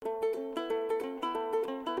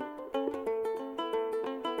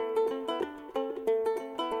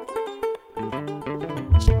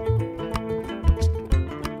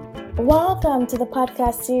Welcome to the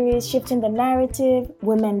podcast series Shifting the Narrative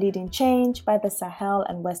Women Leading Change by the Sahel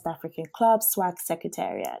and West African Club SWAC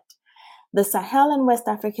Secretariat. The Sahel and West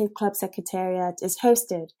African Club Secretariat is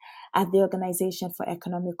hosted at the Organization for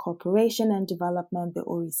Economic Cooperation and Development, the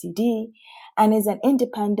OECD, and is an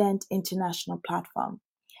independent international platform.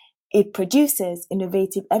 It produces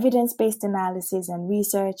innovative evidence-based analysis and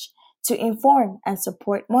research to inform and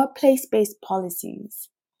support more place-based policies.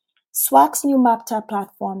 SWAC's new MAPTA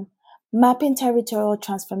platform, Mapping Territorial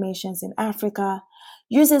Transformations in Africa,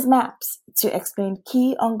 uses maps to explain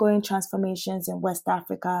key ongoing transformations in West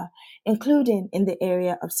Africa, including in the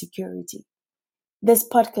area of security. This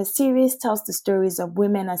podcast series tells the stories of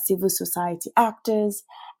women as civil society actors,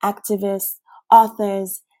 activists,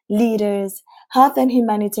 authors, leaders, health and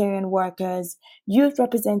humanitarian workers, youth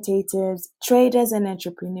representatives, traders, and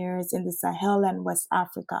entrepreneurs in the Sahel and West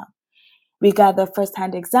Africa. We gather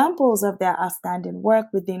first-hand examples of their outstanding work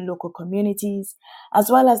within local communities, as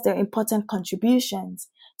well as their important contributions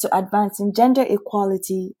to advancing gender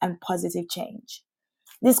equality and positive change.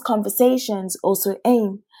 These conversations also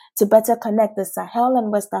aim to better connect the Sahel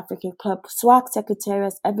and West African Club SWAC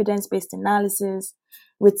Secretariat's evidence-based analysis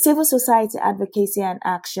with civil society advocacy and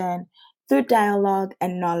action through dialogue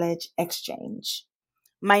and knowledge exchange.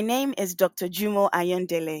 My name is Dr. Jumo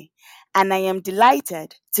Ayondele, and I am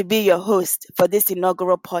delighted to be your host for this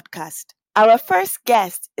inaugural podcast. Our first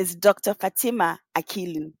guest is Dr. Fatima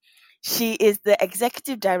Akilu. She is the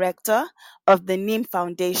Executive Director of the NIM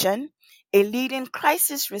Foundation, a leading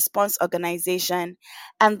crisis response organization,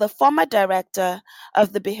 and the former Director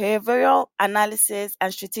of the Behavioral Analysis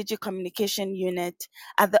and Strategic Communication Unit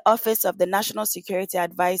at the Office of the National Security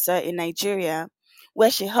Advisor in Nigeria,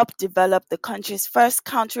 where she helped develop the country's first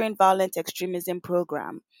countering violent extremism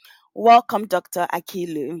program. Welcome, Dr.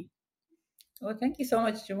 Akilu. Well, thank you so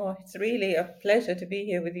much, Jumo. It's really a pleasure to be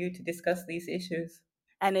here with you to discuss these issues.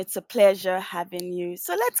 And it's a pleasure having you.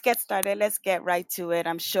 So let's get started. Let's get right to it.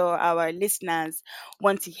 I'm sure our listeners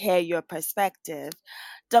want to hear your perspective.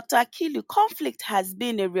 Dr. Akilu, conflict has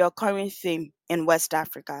been a recurring theme in West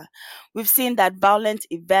Africa. We've seen that violent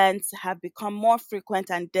events have become more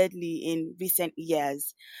frequent and deadly in recent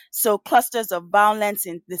years. So clusters of violence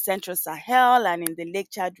in the Central Sahel and in the Lake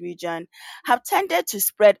Chad region have tended to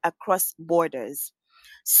spread across borders.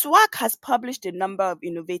 SWAC has published a number of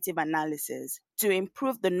innovative analyses to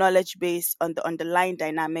improve the knowledge base on the underlying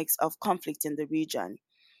dynamics of conflict in the region.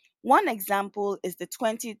 One example is the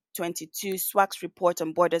 2022 SWAC's report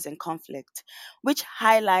on borders and conflict, which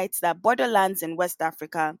highlights that borderlands in West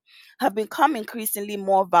Africa have become increasingly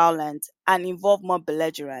more violent and involve more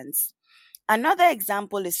belligerents. Another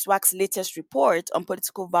example is SWAC's latest report on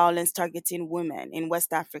political violence targeting women in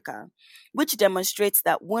West Africa, which demonstrates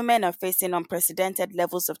that women are facing unprecedented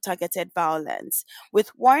levels of targeted violence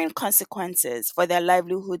with worrying consequences for their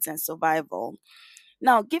livelihoods and survival.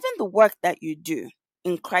 Now, given the work that you do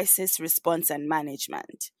in crisis response and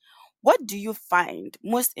management, what do you find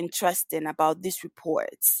most interesting about these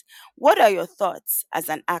reports? What are your thoughts as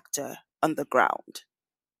an actor on the ground?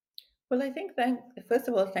 Well, I think first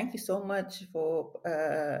of all, thank you so much for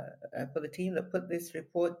the team that put this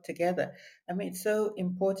report together. I mean, it's so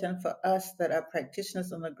important for us that are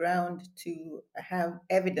practitioners on the ground to have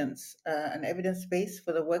evidence, an evidence base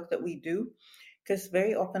for the work that we do, because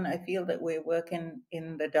very often I feel that we're working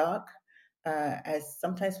in the dark, as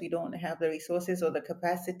sometimes we don't have the resources or the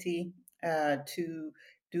capacity to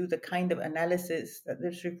do the kind of analysis that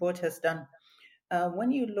this report has done.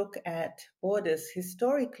 When you look at borders,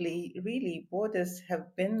 historically, really, borders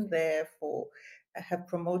have been there have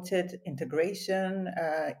promoted integration,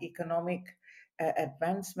 economic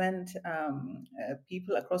advancement.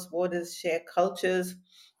 People across borders share cultures,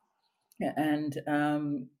 and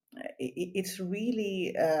it's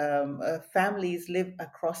really families live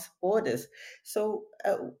across borders. So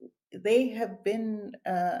they have been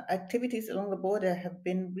activities along the border have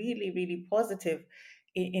been really, really positive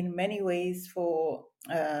in many ways for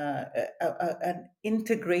an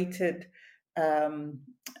integrated. Um,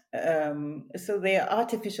 so they are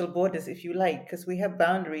artificial borders, if you like, because we have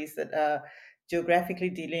boundaries that are geographically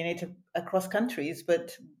delineated across countries,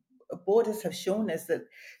 but borders have shown us that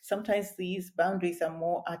sometimes these boundaries are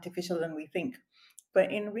more artificial than we think.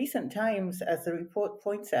 But in recent times, as the report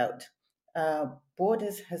points out,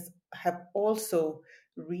 borders have also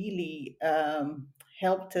really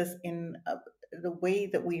helped us in the way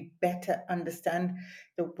that we better understand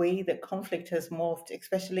the way that conflict has morphed,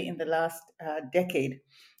 especially in the last decade.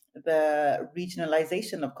 The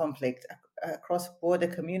regionalization of conflict across border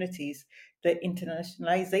communities, the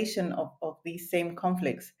internationalization of these same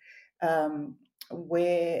conflicts,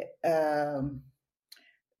 where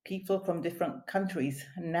people from different countries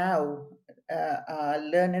now are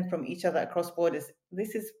learning from each other across borders.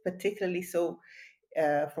 This is particularly so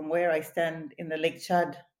from where I stand in the Lake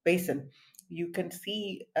Chad basin. You can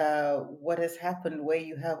see what has happened where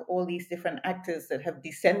you have all these different actors that have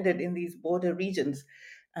descended in these border regions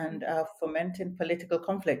and are fomenting political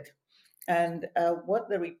conflict. And what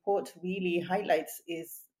the report really highlights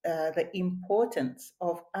is the importance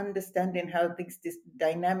of understanding how these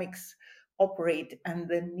dynamics operate and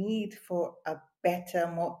the need for a better,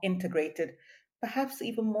 more integrated, perhaps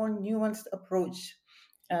even more nuanced approach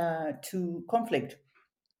to conflict.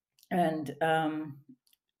 And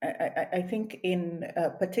I think, in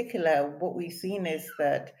particular, what we've seen is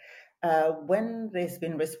that when there's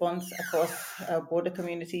been response across border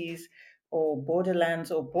communities or borderlands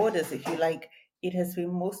or borders, if you like, it has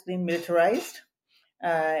been mostly militarized.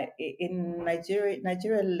 In Nigeria,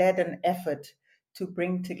 Nigeria led an effort to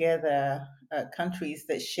bring together countries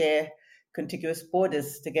that share contiguous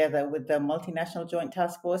borders together with the multinational joint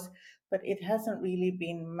task force, but it hasn't really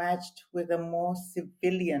been matched with a more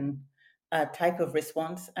civilian type of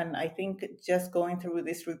response. And I think just going through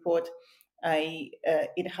this report,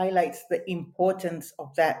 it highlights the importance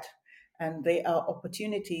of that. And there are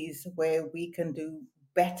opportunities where we can do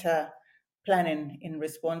better planning in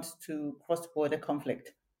response to cross-border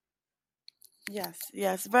conflict. Yes,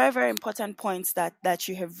 yes, very, very important points that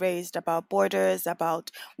you have raised about borders,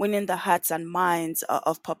 about winning the hearts and minds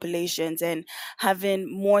of populations, and having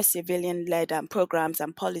more civilian-led programs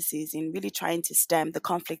and policies in really trying to stem the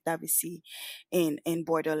conflict that we see in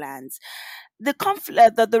borderlands. The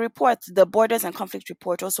report, the Borders and Conflict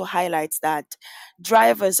report, also highlights that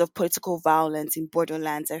drivers of political violence in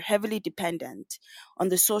borderlands are heavily dependent on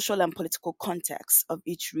the social and political context of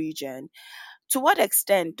each region. To what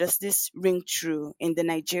extent does this ring true in the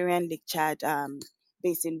Nigerian Lake Chad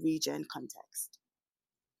Basin region context?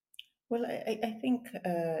 Well, I think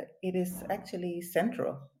it is actually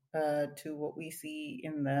central to what we see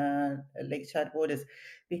in the Lake Chad borders,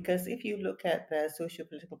 because if you look at the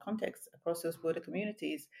socio-political context across those border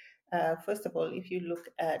communities, first of all, if you look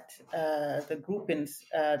at the groupings,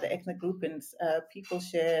 the ethnic groupings, people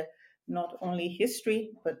share not only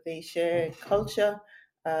history, but they share culture,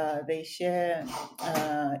 they share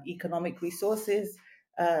economic resources.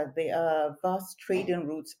 There are vast trading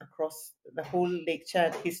routes across the whole Lake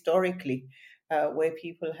Chad historically, where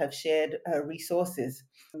people have shared resources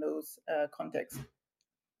in those contexts.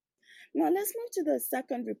 Now, let's move to the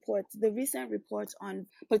second report, the recent report on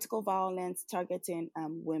political violence targeting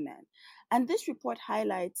women. And this report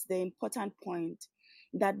highlights the important point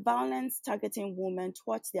that violence targeting women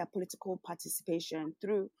thwarts their political participation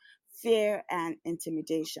through fear and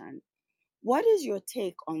intimidation. What is your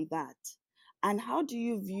take on that? And how do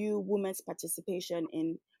you view women's participation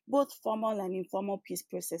in both formal and informal peace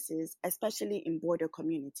processes, especially in border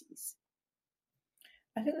communities?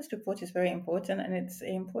 I think this report is very important, and it's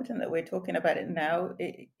important that we're talking about it now,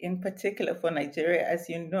 in particular for Nigeria. As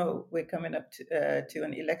you know, we're coming up to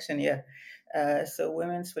an election year. So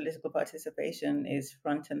women's political participation is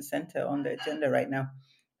front and center on the agenda right now.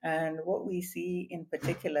 And what we see in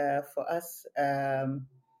particular for us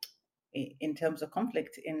in terms of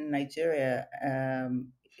conflict in Nigeria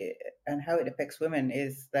and how it affects women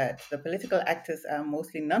is that the political actors are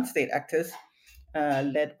mostly non-state actors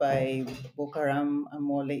led by Boko Haram and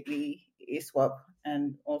more lately ISWAP.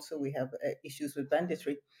 And also we have issues with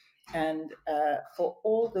banditry. And for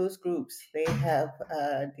all those groups, they have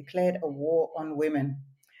declared a war on women.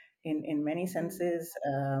 In many senses,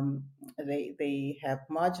 they have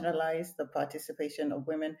marginalized the participation of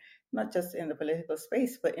women, not just in the political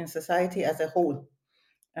space, but in society as a whole.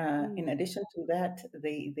 In addition to that,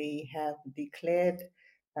 they have declared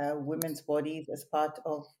women's bodies as part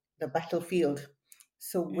of the battlefield.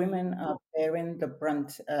 So women are bearing the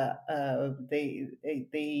brunt.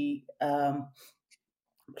 They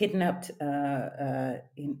kidnapped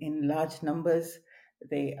in large numbers.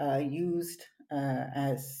 They are used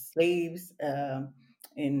as slaves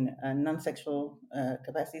in non-sexual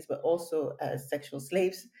capacities, but also as sexual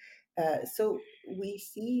slaves. So we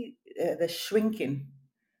see the shrinking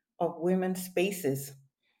of women's spaces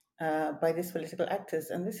by these political actors.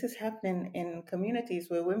 And this is happening in communities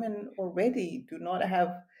where women already do not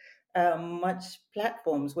have much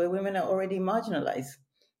platforms, where women are already marginalized.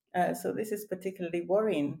 So this is particularly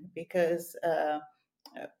worrying because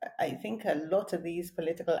I think a lot of these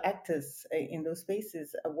political actors in those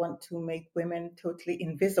spaces want to make women totally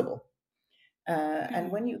invisible.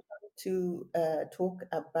 And when you come to talk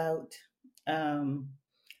about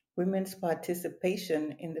women's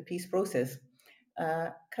participation in the peace process,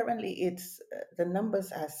 currently it's the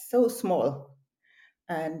numbers are so small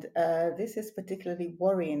And this is particularly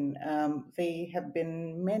worrying. There have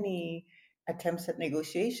been many attempts at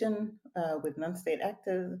negotiation with non-state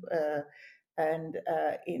actors, and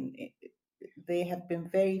there have been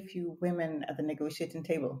very few women at the negotiating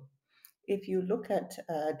table. If you look at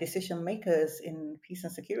decision makers in peace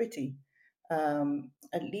and security,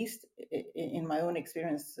 at least in my own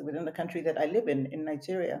experience within the country that I live in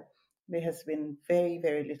Nigeria, there has been very,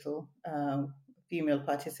 very little female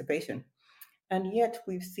participation. And yet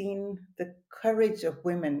we've seen the courage of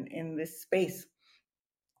women in this space.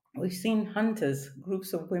 We've seen hunters,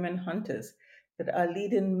 groups of women hunters that are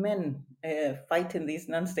leading men fighting these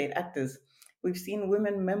non-state actors. We've seen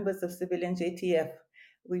women members of civilian JTF.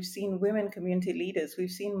 We've seen women community leaders.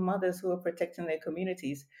 We've seen mothers who are protecting their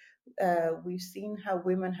communities. We've seen how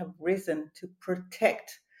women have risen to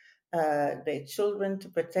protect their children, to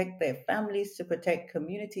protect their families, to protect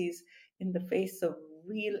communities in the face of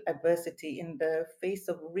real adversity, in the face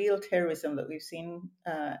of real terrorism that we've seen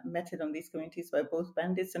meted on these communities by both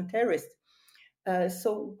bandits and terrorists.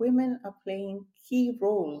 So women are playing key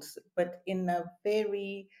roles, but in a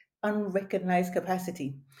very unrecognized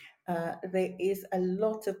capacity. There is a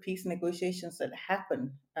lot of peace negotiations that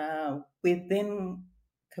happen within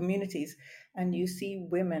communities, and you see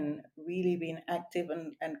women really being active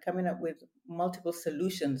and coming up with multiple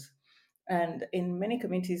solutions. And in many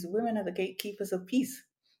communities, women are the gatekeepers of peace.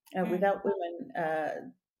 Mm. Without women,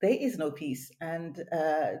 there is no peace. And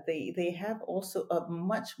they have also a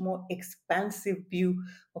much more expansive view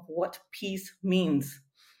of what peace means.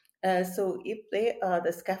 So if they are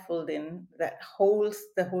the scaffolding that holds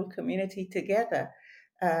the whole community together,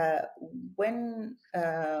 uh, when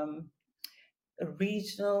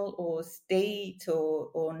regional or state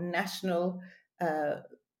or national uh,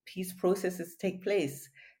 peace processes take place,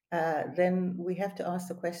 then we have to ask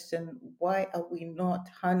the question, why are we not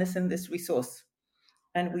harnessing this resource?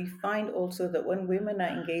 And we find also that when women are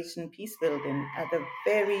engaged in peace building at a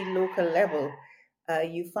very local level,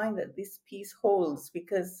 you find that this peace holds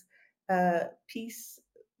because peace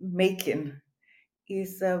making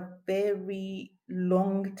is a very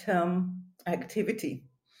long term activity.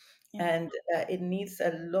 Yeah. And it needs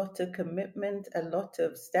a lot of commitment, a lot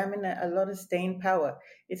of stamina, a lot of staying power.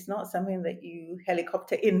 It's not something that you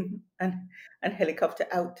helicopter in and helicopter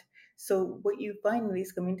out. So what you find in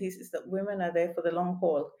these communities is that women are there for the long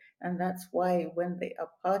haul, and that's why when they are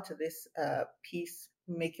part of this peace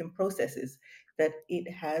making processes, that it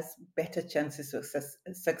has better chances of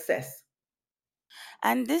success.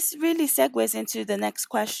 And this really segues into the next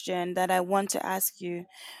question that I want to ask you,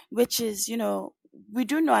 which is, we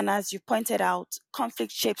do know, and as you pointed out,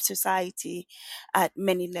 conflict shapes society at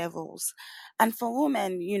many levels. And for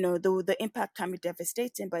women, the impact can be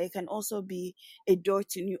devastating, but it can also be a door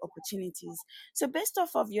to new opportunities. So, based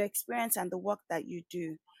off of your experience and the work that you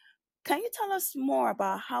do, can you tell us more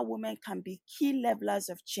about how women can be key levelers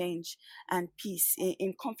of change and peace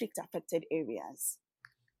in conflict affected areas?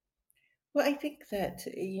 Well, I think that,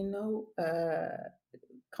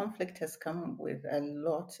 conflict has come with a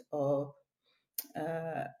lot of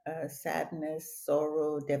sadness,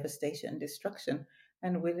 sorrow, devastation, destruction.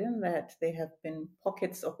 And within that, there have been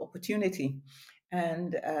pockets of opportunity,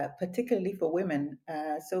 and particularly for women.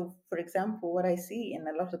 So, for example, what I see in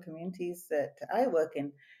a lot of communities that I work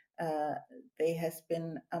in, uh, there has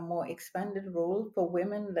been a more expanded role for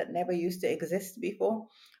women that never used to exist before.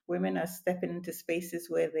 Women are stepping into spaces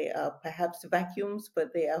where they are perhaps vacuums,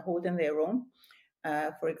 but they are holding their own.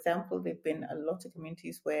 For example, there have been a lot of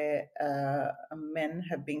communities where men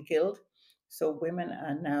have been killed. So women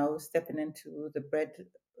are now stepping into the bread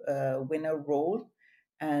winner role,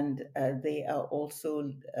 and they are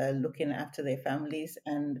also looking after their families,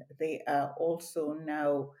 and they are also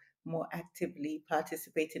now more actively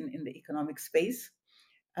participating in the economic space.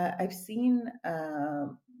 I've seen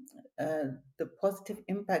the positive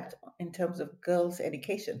impact in terms of girls'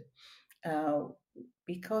 education. Uh,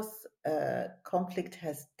 because conflict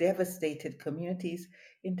has devastated communities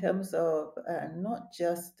in terms of not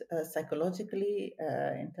just psychologically,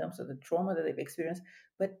 in terms of the trauma that they've experienced,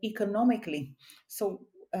 but economically. So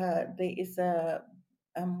there is a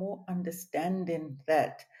more understanding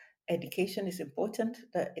that education is important,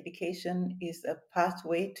 that education is a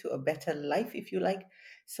pathway to a better life, if you like.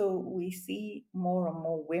 So we see more and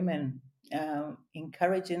more women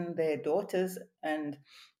encouraging their daughters and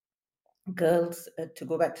girls to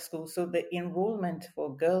go back to school. So the enrollment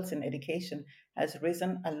for girls in education has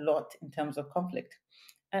risen a lot in terms of conflict.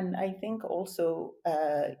 And I think also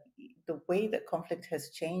the way that conflict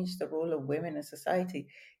has changed the role of women in society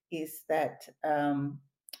is that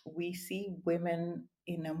we see women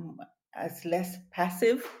as less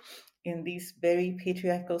passive in these very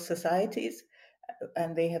patriarchal societies,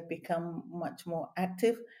 and they have become much more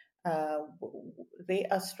active. They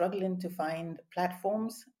are struggling to find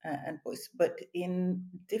platforms and voice, but in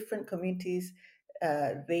different communities,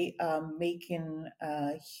 they are making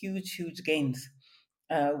huge gains.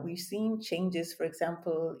 We've seen changes, for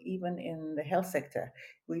example, even in the health sector.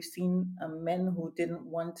 We've seen men who didn't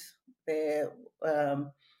want their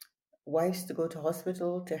wives to go to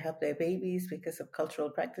hospital to have their babies because of cultural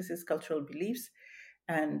practices, cultural beliefs.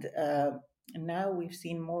 And now we've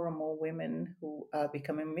seen more and more women who are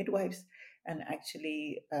becoming midwives and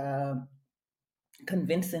actually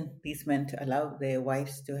convincing these men to allow their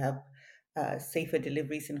wives to have safer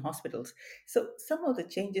deliveries in hospitals. So some of the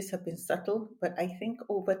changes have been subtle, but I think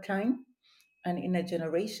over time and in a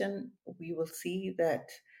generation, we will see that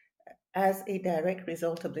as a direct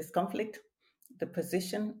result of this conflict, the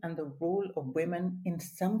position and the role of women in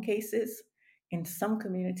some cases, in some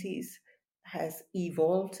communities, has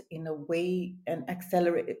evolved in a way and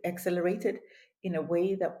accelerated in a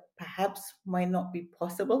way that perhaps might not be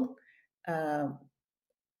possible um,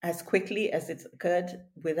 as quickly as it's occurred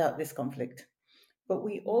without this conflict. But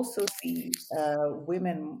we also see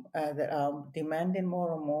women that are demanding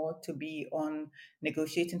more and more to be on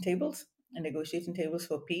negotiating tables and negotiating tables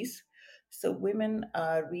for peace. So women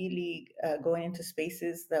are really going into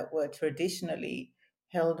spaces that were traditionally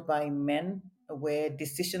held by men, where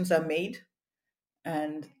decisions are made.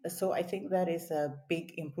 And so I think that is a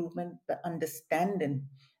big improvement, the understanding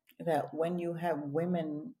that when you have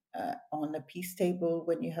women on a peace table,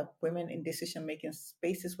 when you have women in decision making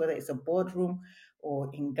spaces, whether it's a boardroom or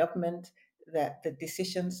in government, that the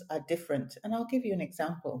decisions are different. And I'll give you an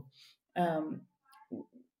example. Um,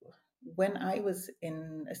 when I was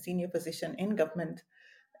in a senior position in government,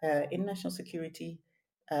 in national security,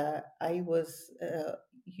 I was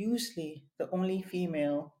usually the only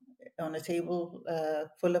female on a table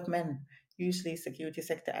full of men, usually security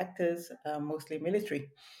sector actors, mostly military.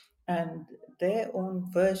 And their own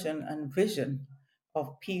version and vision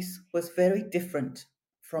of peace was very different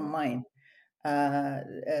from mine.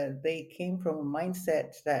 They came from a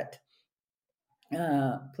mindset that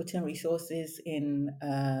putting resources in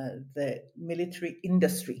the military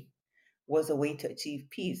industry was a way to achieve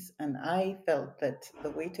peace. And I felt that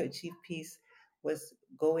the way to achieve peace was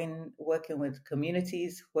working with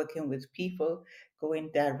communities, working with people, going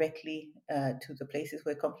directly to the places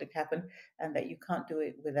where conflict happened, and that you can't do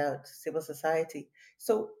it without civil society.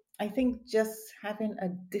 So I think just having a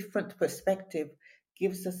different perspective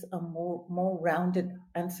gives us a more rounded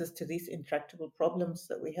answers to these intractable problems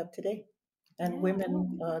that we have today. And Yeah,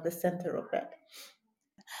 women are the center of that.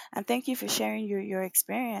 and thank you for sharing your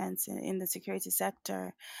experience in the security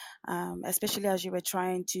sector, especially as you were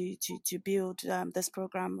trying to build this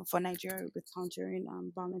program for Nigeria with countering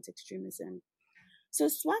violent extremism. So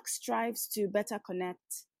SWAC strives to better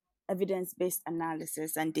connect evidence-based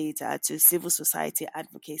analysis and data to civil society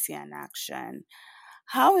advocacy and action.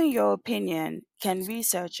 How, in your opinion, can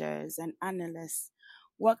researchers and analysts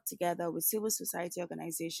work together with civil society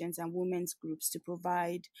organizations and women's groups to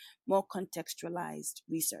provide more contextualized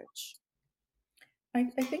research? I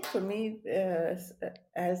think for me,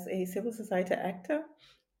 as a civil society actor,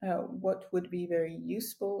 what would be very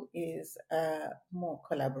useful is more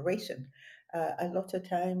collaboration. A lot of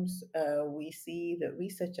times we see that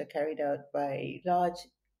research are carried out by large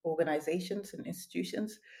organizations and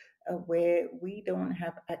institutions where we don't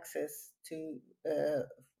have access uh,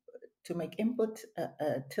 to make input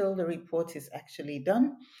till the report is actually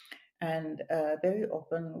done. And very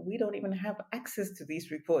often we don't even have access to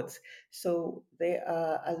these reports. So there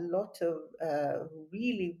are a lot of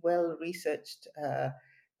really well researched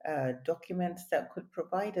documents that could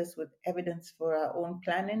provide us with evidence for our own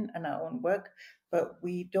planning and our own work, but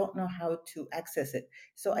we don't know how to access it.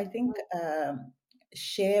 So I think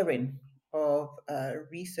sharing of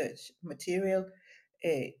research material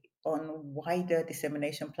uh, on wider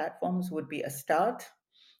dissemination platforms would be a start.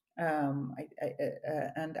 And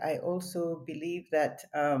I also believe that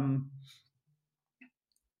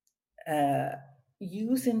uh,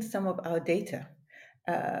 using some of our data.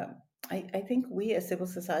 Uh, I think we as civil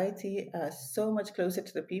society are so much closer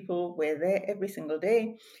to the people. We're there every single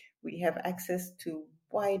day. We have access to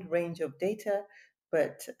wide range of data,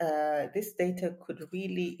 but this data could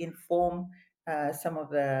really inform some of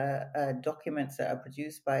the documents that are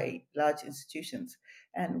produced by large institutions.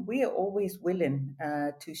 And we are always willing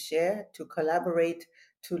to share, to collaborate,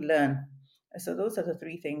 to learn. So those are the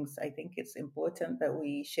three things. I think it's important that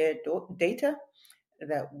we share data,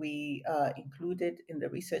 that we are included in the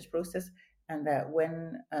research process, and that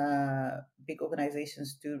when big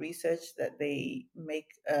organizations do research, that they make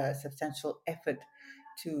a substantial effort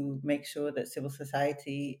to make sure that civil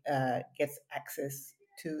society gets access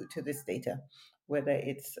to this data, whether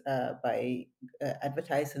it's by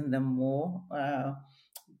advertising them more,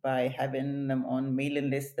 by having them on mailing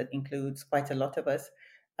lists that includes quite a lot of us.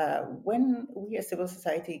 When we as civil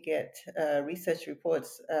society get research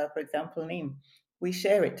reports, for example, NAME, we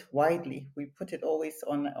share it widely. We put it always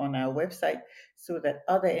on our website so that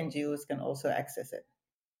other NGOs can also access it.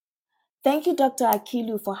 Thank you, Dr.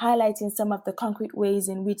 Akilu, for highlighting some of the concrete ways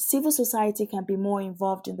in which civil society can be more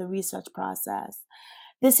involved in the research process.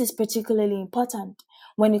 This is particularly important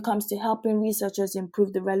when it comes to helping researchers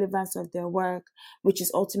improve the relevance of their work, which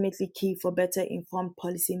is ultimately key for better informed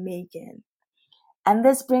policy making. And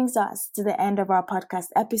this brings us to the end of our podcast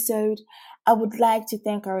episode. I would like to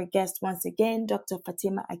thank our guest once again, Dr.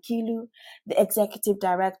 Fatima Akilu, the Executive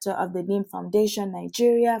Director of the NIM Foundation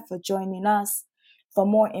Nigeria, for joining us. For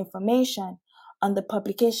more information on the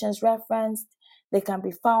publications referenced, they can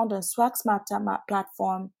be found on SWAC's MapTap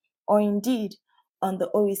platform or indeed on the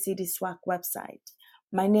OECD SWAC website.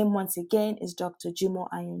 My name once again is Dr. Jumo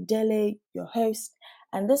Ayondele, your host,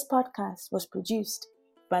 and this podcast was produced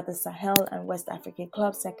by the Sahel and West African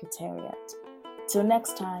Club Secretariat. Till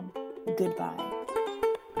next time, goodbye.